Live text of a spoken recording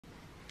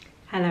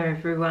Hello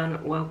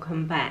everyone,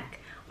 welcome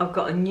back. I've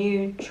got a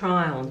new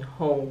try-on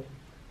haul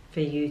for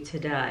you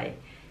today.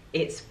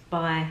 It's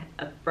by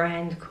a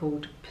brand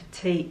called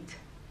Petite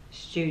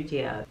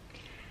Studio.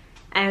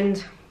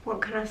 And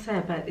what can I say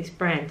about this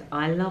brand?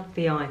 I love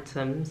the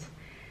items.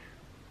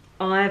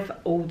 I've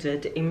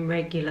ordered in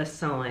regular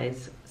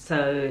size,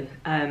 so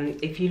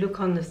if you look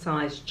on the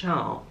size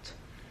chart,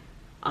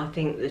 I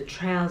think the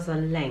trouser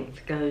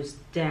length goes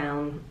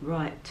down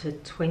right to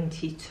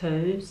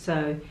 22,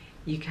 so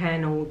you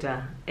can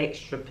order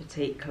extra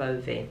petite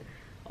clothing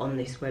on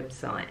this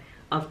website.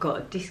 I've got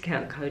a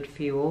discount code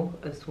for you all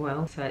as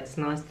well, so it's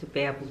nice to be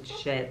able to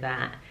share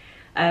that.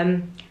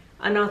 And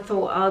I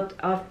thought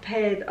I've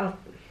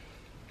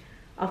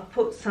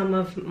put some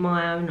of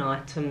my own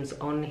items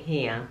on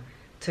here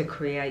to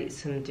create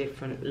some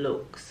different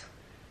looks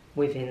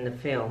within the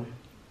film,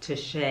 to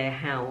share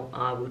how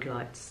I would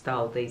like to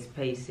style these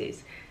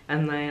pieces,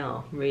 and they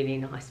are really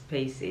nice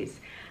pieces.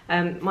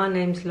 My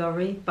name's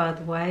Laurie, by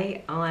the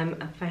way. I'm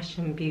a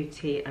fashion,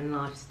 beauty and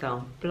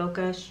lifestyle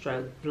blogger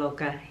stroke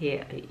vlogger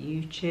here at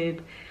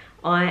YouTube.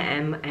 I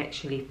am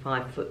actually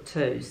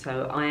 5'2",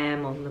 so I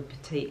am on the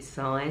petite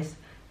size,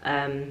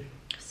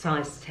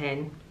 size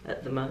 10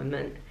 at the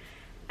moment.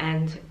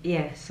 And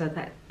yeah, so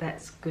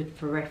that's good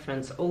for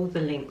reference. All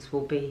the links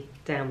will be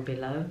down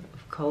below,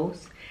 of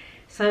course.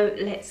 So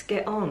let's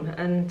get on,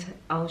 and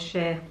I'll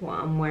share what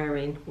I'm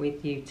wearing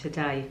with you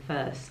today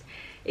first.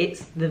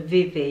 It's the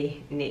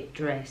Vivi knit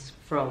dress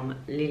from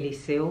Lily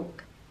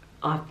Silk.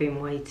 I've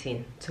been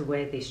waiting to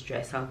wear this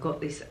dress. I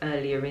got this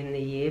earlier in the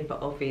year,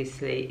 but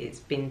obviously it's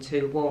been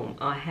too warm.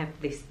 I have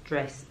this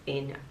dress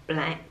in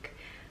black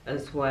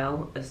as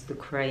well as the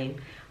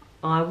cream.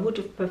 I would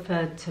have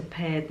preferred to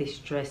pair this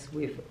dress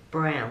with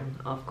brown.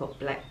 I've got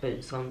black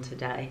boots on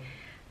today,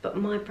 but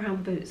my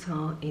brown boots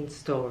are in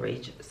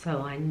storage,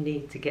 so I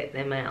need to get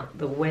them out.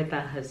 The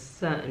weather has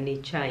certainly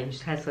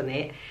changed, hasn't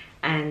it?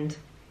 And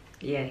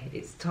yeah,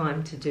 it's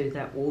time to do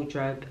that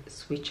wardrobe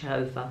switch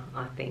over,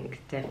 I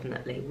think,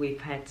 definitely. We've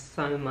had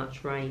so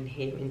much rain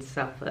here in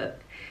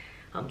Suffolk.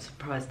 I'm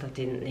surprised I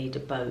didn't need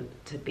a boat,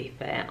 to be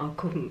fair. I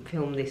couldn't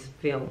film this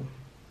film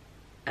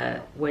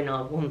when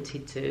I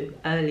wanted to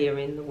earlier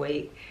in the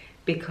week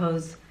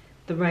because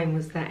the rain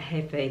was that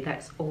heavy.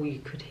 That's all you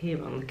could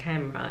hear on the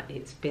camera.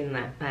 It's been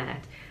that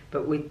bad.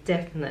 But we're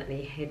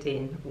definitely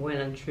heading well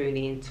and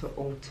truly into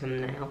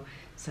autumn now,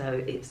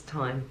 so it's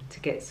time to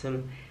get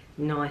some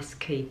nice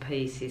key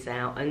pieces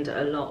out, and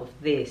a lot of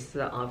this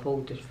that I've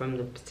ordered from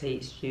the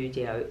Petite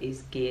Studio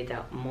is geared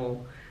up more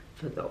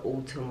for the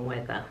autumn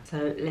weather.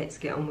 So let's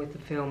get on with the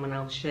film, and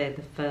I'll share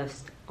the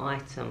first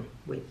item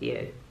with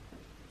you.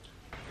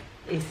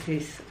 It's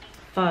this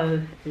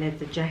faux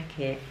leather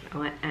jacket.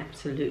 I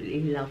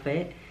absolutely love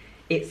it.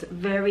 It's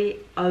very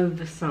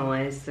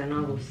oversized, and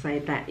I will say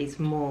that is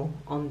more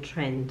on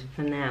trend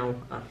for now,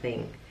 I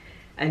think.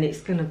 And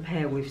it's going to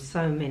pair with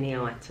so many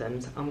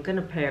items. I'm going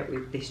to pair it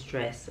with this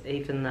dress,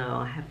 even though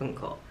I haven't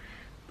got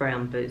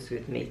brown boots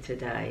with me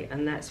today.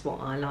 And that's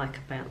what I like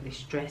about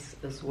this dress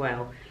as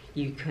well.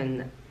 You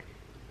can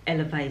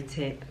elevate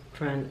it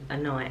for a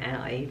night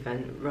out,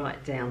 even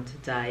right down to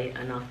day.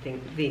 And I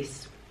think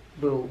this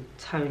will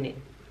tone it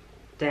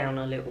down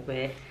a little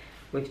bit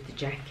with the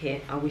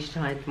jacket. I wish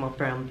I had my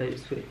brown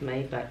boots with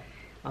me, but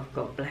I've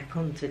got black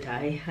on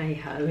today. Hey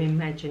ho,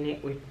 imagine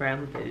it with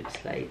brown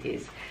boots,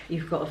 ladies.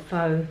 You've got a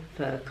faux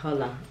fur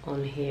collar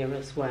on here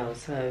as well,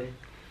 so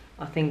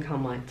I think I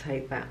might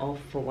take that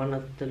off for one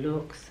of the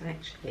looks.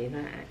 Actually,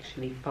 that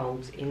actually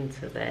folds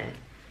into there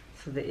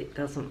so that it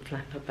doesn't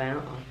flap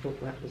about. I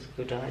thought that was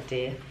a good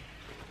idea.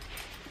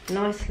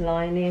 Nice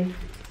lining,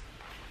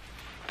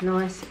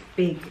 nice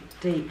big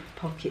deep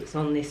pockets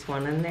on this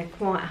one, and they're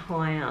quite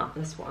high up.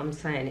 That's what I'm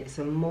saying. It's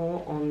a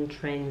more on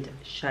trend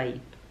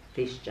shape,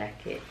 this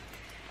jacket.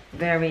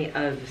 Very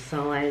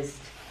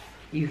oversized.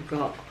 You've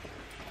got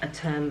a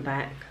turn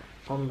back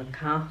on the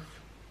cuff,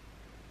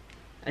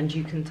 and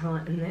you can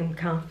tighten them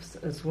cuffs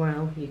as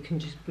well. You can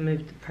just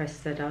move the press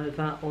set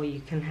over, or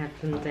you can have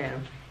them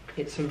down.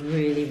 It's a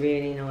really,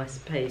 really nice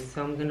piece.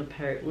 So I'm going to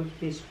pair it with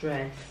this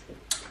dress,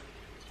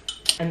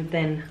 and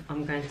then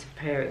I'm going to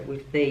pair it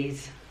with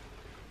these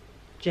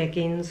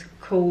jeggings,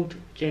 called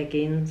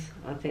jeggings.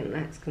 I think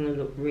that's going to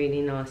look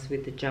really nice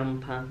with the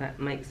jumper. That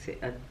makes it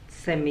a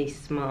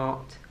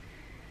semi-smart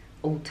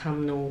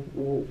autumnal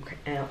walk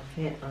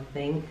outfit, I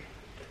think.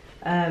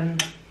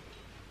 And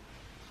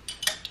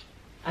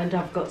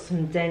I've got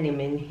some denim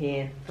in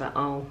here that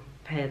I'll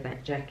pair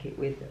that jacket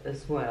with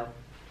as well.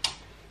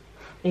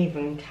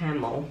 Even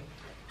camel,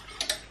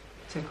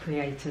 to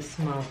create a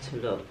smarter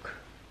look.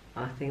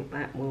 I think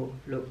that will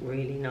look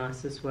really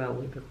nice as well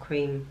with a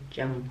cream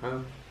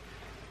jumper.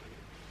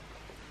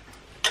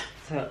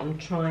 So I'm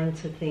trying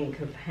to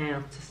think of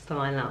how to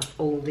style up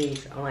all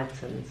these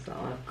items that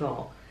I've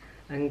got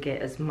and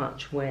get as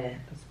much wear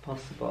as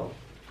possible.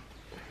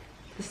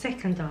 The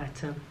second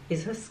item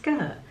is a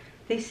skirt.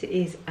 This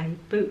is a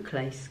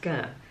boucle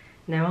skirt.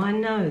 Now I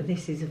know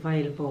this is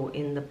available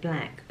in the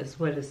black as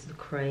well as the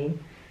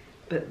cream,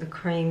 but the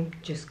cream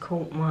just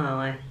caught my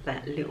eye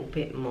that little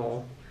bit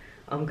more.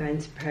 I'm going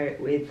to pair it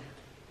with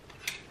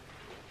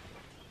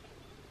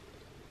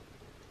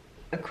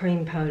a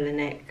cream polo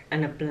neck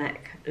and a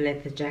black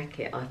leather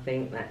jacket. I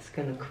think that's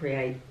going to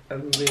create a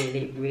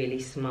really, really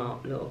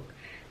smart look.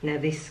 Now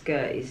this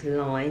skirt is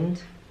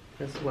lined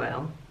as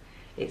well.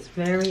 It's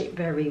very,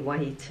 very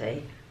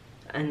weighty,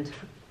 and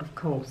of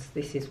course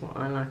this is what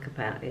I like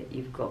about it.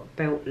 You've got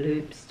belt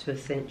loops to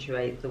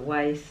accentuate the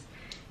waist.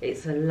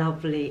 It's a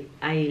lovely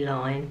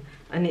A-line,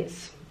 and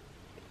it's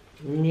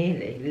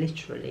nearly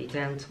literally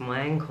down to my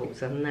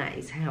ankles, and that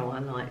is how I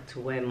like to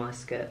wear my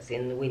skirts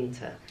in the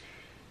winter.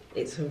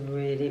 It's a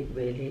really,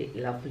 really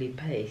lovely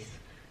piece.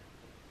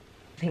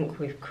 I think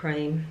with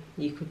cream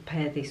you could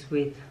pair this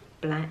with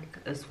black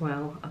as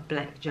well. A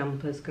black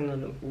jumper is going to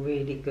look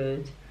really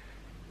good.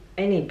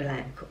 Any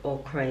black or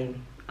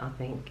cream I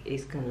think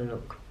is going to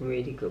look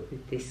really good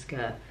with this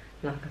skirt.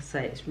 Like I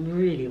say, it's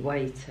really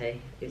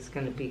weighty. It's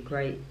going to be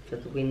great for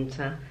the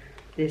winter.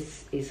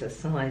 This is a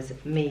size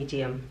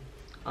medium.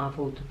 I've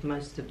ordered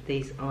most of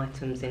these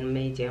items in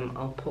medium.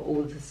 I'll put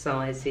all the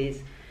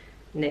sizes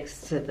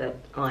next to the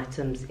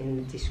items in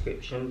the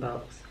description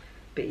box.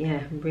 But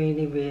yeah,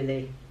 really,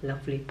 really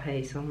lovely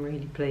piece. I'm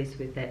really pleased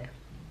with it.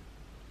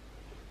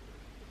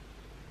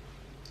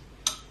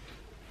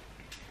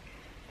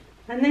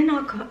 And then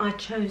I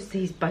chose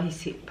these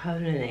basic polo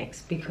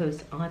necks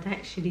because I'd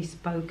actually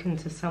spoken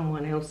to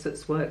someone else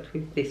that's worked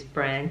with this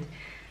brand,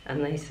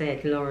 and they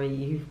said, Laurie,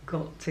 you've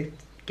got to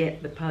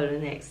get the polo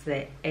necks.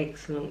 They're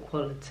excellent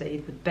quality,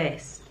 the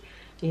best,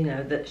 you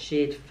know, that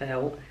she'd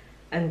felt.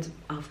 And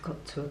I've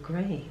got to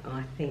agree,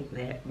 I think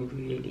they're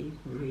really,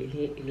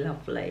 really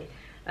lovely.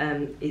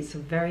 It's a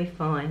very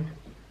fine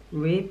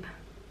rib.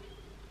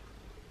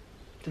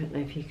 Don't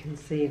know if you can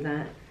see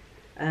that.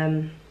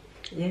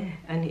 Yeah,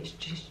 and it's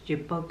just your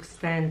bog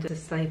standard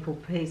staple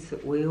piece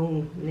that we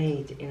all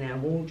need in our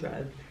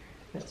wardrobe.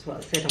 That's what I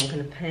said. I'm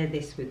going to pair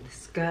this with the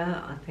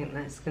skirt. I think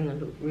that's going to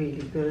look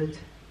really good.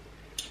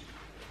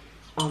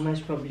 I'll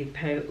most probably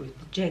pair it with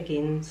the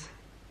jeggings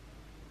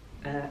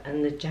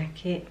and the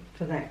jacket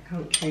for that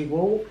country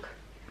walk.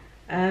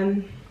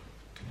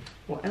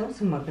 What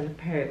else am I going to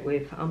pair it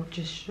with? I'm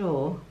just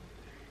sure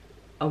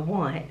a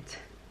white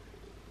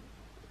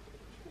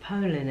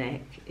polo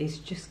neck is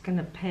just going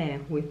to pair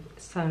with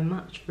so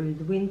much through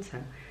the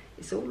winter.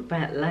 It's all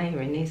about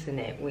layering, isn't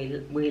it?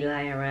 We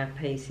layer our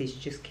pieces,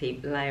 just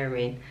keep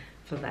layering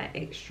for that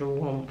extra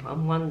warmth.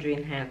 I'm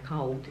wondering how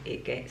cold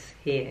it gets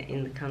here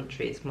in the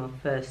country. It's my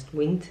first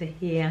winter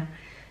here,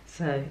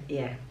 so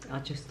yeah, I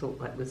just thought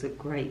that was a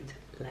great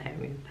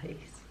layering piece.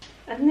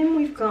 And then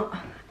we've got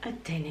a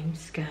denim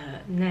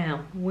skirt.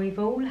 Now, we've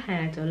all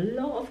had a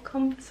lot of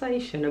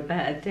conversation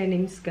about a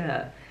denim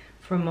skirt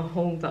from a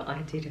haul that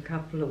I did a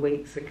couple of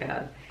weeks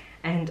ago,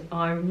 and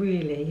I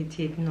really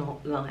did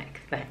not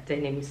like that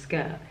denim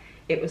skirt.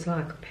 It was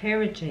like a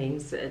pair of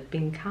jeans that had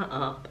been cut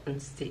up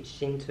and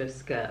stitched into a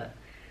skirt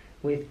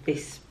with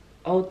this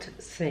odd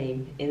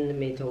seam in the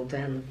middle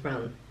down the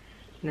front.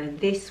 Now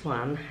this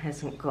one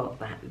hasn't got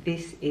that.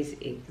 This is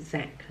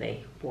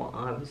exactly what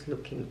I was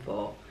looking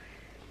for.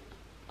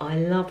 I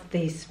love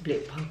these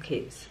split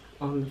pockets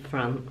on the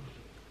front.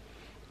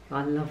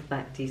 I love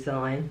that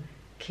design.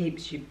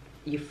 Keeps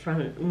your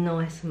front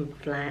nice and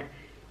flat.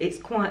 It's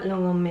quite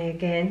long on me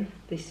again.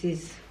 This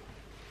is,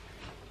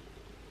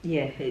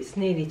 yeah, it's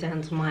nearly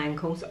down to my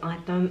ankles. I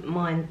don't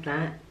mind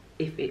that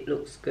if it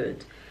looks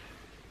good.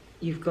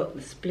 You've got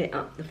the split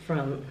up the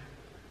front,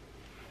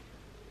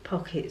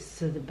 pockets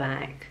to the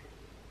back,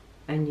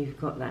 and you've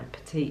got that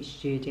Petite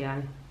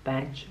Studio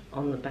badge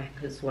on the back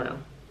as well.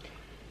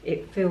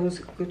 It feels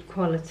good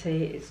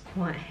quality. It's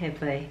quite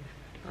heavy.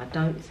 I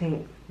don't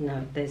think,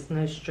 no, there's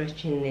no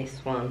stretch in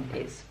this one.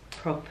 It's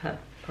proper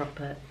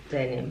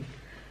denim.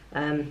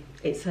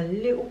 It's a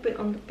little bit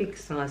on the big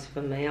size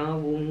for me. I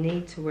will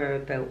need to wear a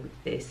belt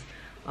with this.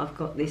 I've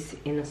got this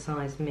in a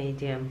size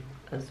medium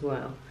as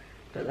well.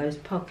 But those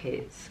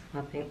pockets, I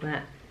think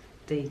that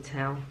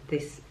detail,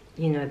 this,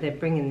 you know, they're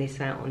bringing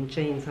this out on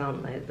jeans,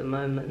 aren't they, at the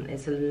moment?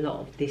 There's a lot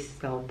of this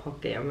style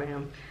pocket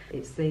around.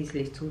 It's these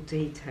little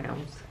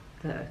details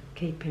that are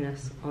keeping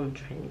us on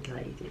trend,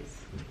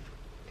 ladies.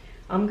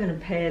 I'm going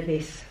to pair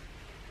this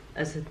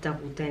as a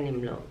double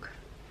denim look.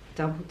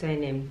 Double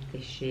denim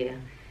this year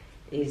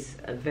is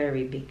a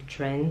very big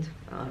trend.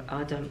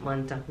 I don't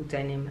mind double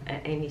denim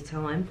at any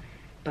time,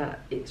 but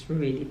it's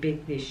really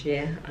big this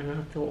year, and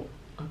I thought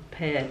I'd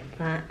pair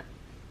that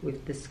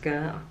with the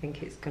skirt. I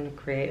think it's going to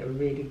create a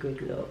really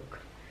good look.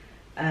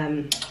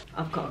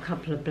 I've got a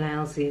couple of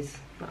blouses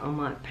that I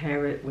might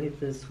pair it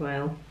with as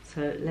well,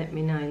 so let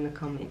me know in the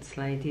comments,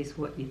 ladies,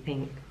 what you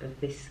think of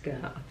this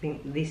skirt. I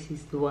think this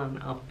is the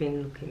one I've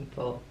been looking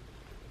for.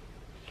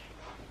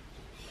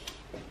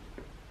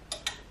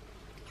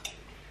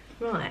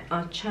 Right,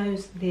 I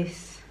chose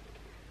this,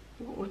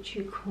 what would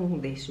you call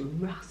this,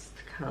 rust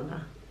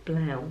colour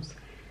blouse.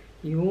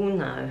 You all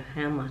know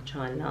how much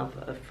I love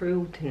a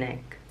frilled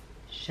neck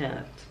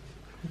shirt.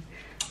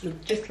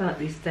 Just like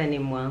this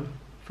denim one,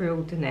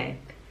 frilled neck.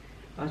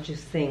 I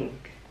just think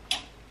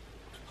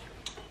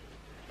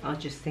I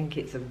just think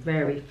it's a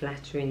very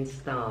flattering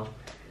style.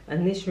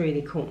 And this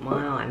really caught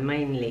my eye,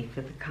 mainly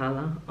for the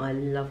colour. I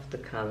love the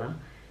colour.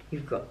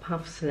 You've got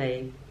puff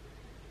sleeve,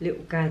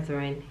 little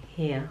gathering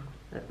here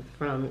at the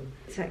front.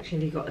 It's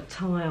actually got a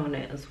tie on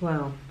it as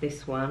well,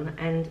 this one,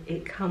 and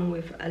it come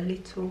with a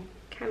little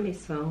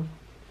camisole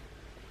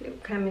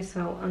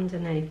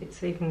underneath.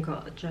 It's even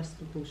got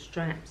adjustable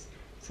straps,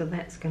 so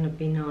that's going to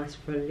be nice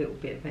for a little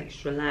bit of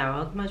extra layer.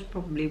 I'd most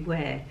probably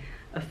wear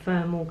a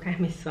thermal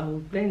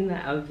camisole, then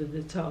that over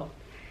the top,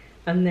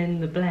 and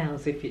then the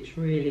blouse if it's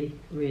really,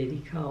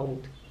 really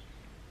cold.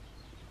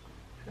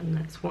 And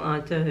that's what I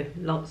do,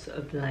 lots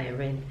of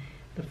layering.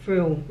 The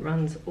frill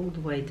runs all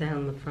the way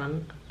down the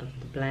front of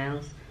the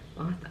blouse.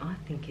 I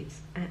think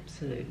it's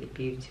absolutely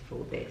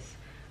beautiful, this,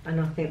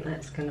 and I think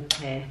that's going to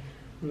pair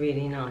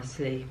really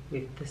nicely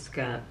with the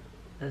skirt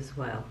as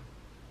well,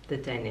 the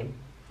denim.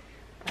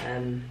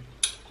 I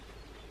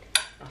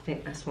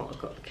think that's what I've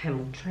got the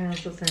camel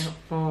trousers out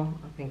for.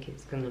 I think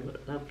it's going to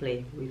look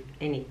lovely with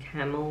any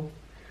camel.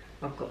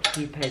 I've got a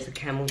few pairs of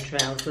camel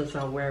trousers.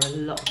 I wear a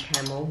lot of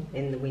camel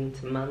in the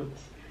winter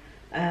months.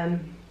 Yeah,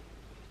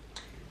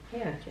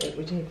 it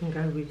would even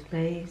go with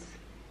these.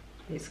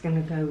 It's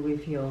going to go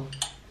with your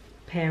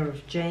pair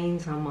of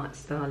jeans. I might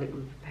style it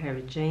with a pair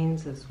of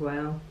jeans as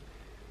well.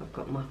 I've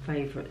got my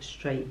favourite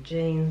straight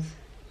jeans.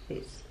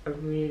 It's a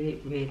really,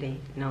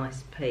 really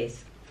nice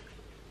piece.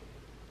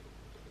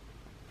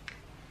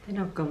 Then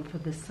I've gone for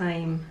the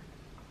same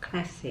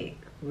classic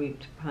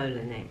ribbed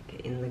polo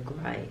neck in the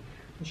grey.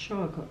 I'm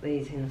sure I got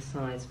these in a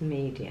size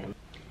medium.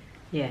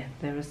 Yeah,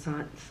 they're a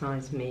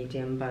size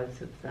medium,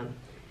 both of them.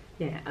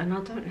 Yeah, and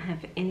I don't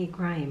have any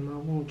grey in my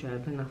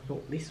wardrobe, and I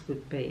thought this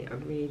would be a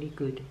really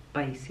good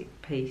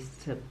basic piece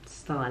to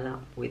style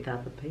up with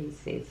other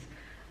pieces.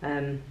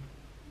 I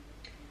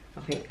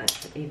think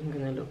that's even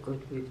going to look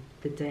good with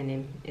the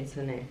denim,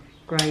 isn't it?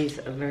 Grey's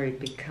a very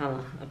big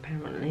colour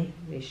apparently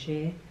this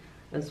year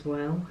as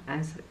well,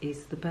 as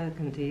is the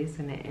burgundy,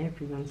 isn't it?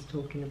 Everyone's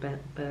talking about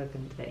the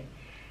burgundy.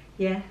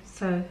 Yeah,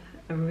 so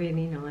a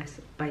really nice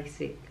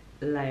basic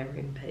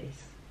layering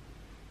piece.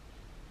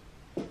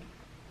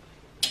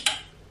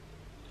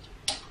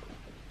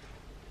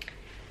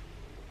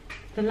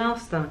 The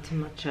last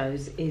item I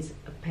chose is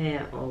a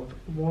pair of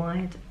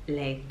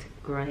wide-legged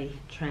grey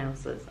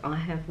trousers. I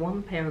have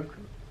one pair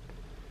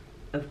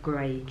of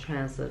grey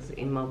trousers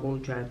in my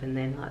wardrobe, and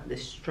they're like the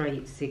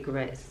straight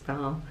cigarette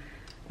style,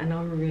 and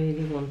I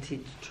really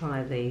wanted to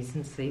try these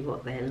and see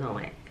what they're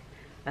like.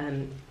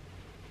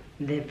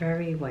 They're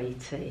very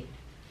weighty.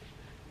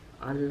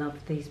 I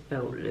love these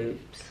belt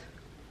loops,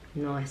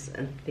 nice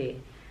and thick,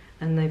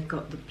 and they've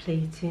got the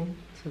pleating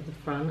to the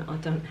front. I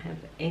don't have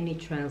any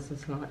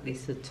trousers like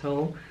this at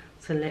all,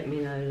 so let me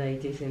know,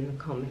 ladies, in the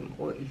comment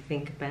what you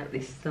think about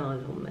this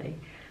style on me.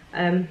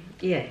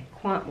 Yeah,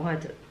 quite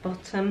wide at the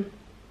bottom,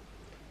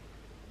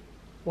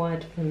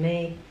 wide for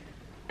me,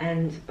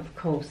 and of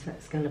course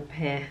that's going to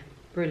pair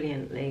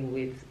brilliantly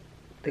with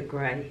the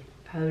grey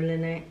polo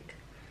neck.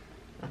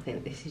 I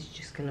think this is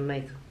just going to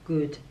make a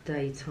good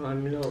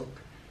daytime look.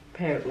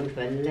 Pair it with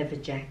a leather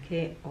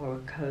jacket or a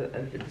coat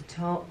over the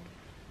top,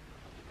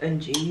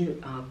 and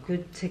you are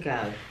good to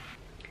go.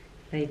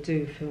 They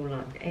do feel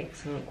like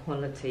excellent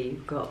quality.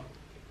 You've got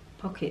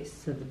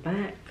pockets to the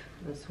back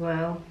as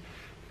well.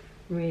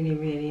 Really,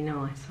 really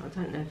nice. I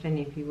don't know if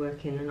any of you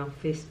work in an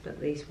office,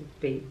 but these would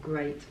be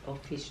great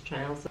office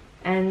trousers.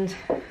 And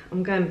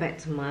I'm going back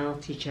to my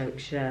artichoke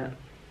shirt,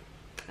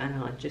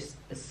 and I just,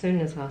 as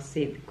soon as I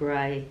see the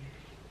grey,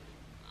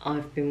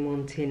 I've been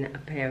wanting a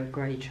pair of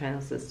grey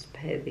trousers to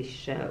pair this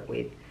shirt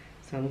with,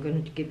 so I'm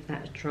going to give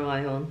that a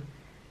try on,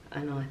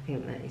 and I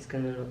think that is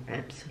going to look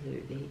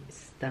absolutely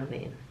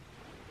stunning.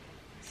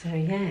 So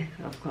yeah,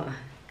 I've got a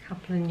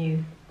couple of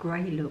new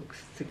grey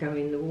looks to go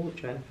in the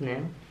wardrobe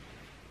now.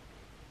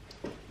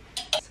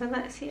 So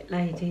that's it,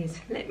 ladies.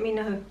 Let me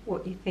know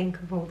what you think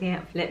of all the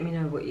outfits. Let me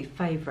know what your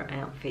favourite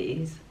outfit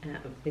is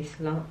out of this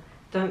lot.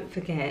 Don't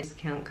forget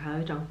discount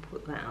code, I'll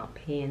put that up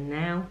here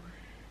now.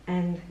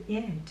 And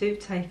yeah, do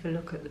take a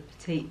look at the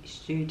Petite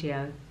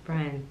Studio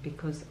brand,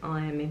 because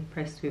I am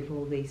impressed with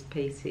all these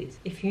pieces.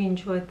 If you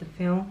enjoyed the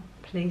film,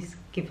 please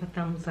give a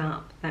thumbs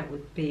up. That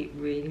would be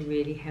really,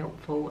 really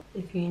helpful.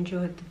 If you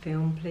enjoyed the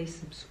film, please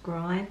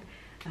subscribe.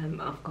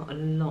 I've got a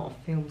lot of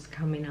films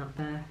coming up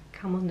there.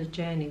 Come on the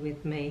journey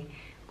with me,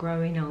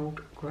 growing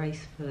old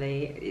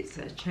gracefully. It's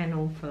a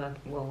channel for,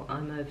 well,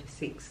 I'm over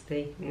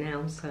 60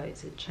 now, so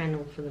it's a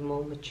channel for the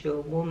more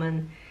mature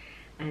woman.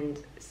 And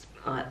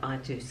I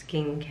do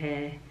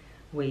skincare,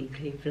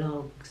 weekly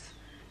vlogs,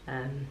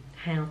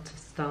 how to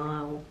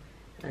style,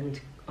 and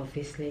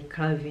obviously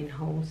clothing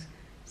hauls.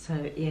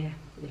 So yeah,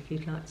 if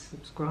you'd like to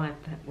subscribe,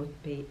 that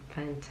would be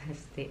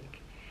fantastic.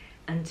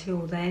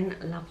 Until then,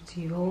 love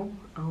to you all.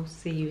 I'll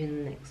see you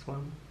in the next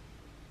one.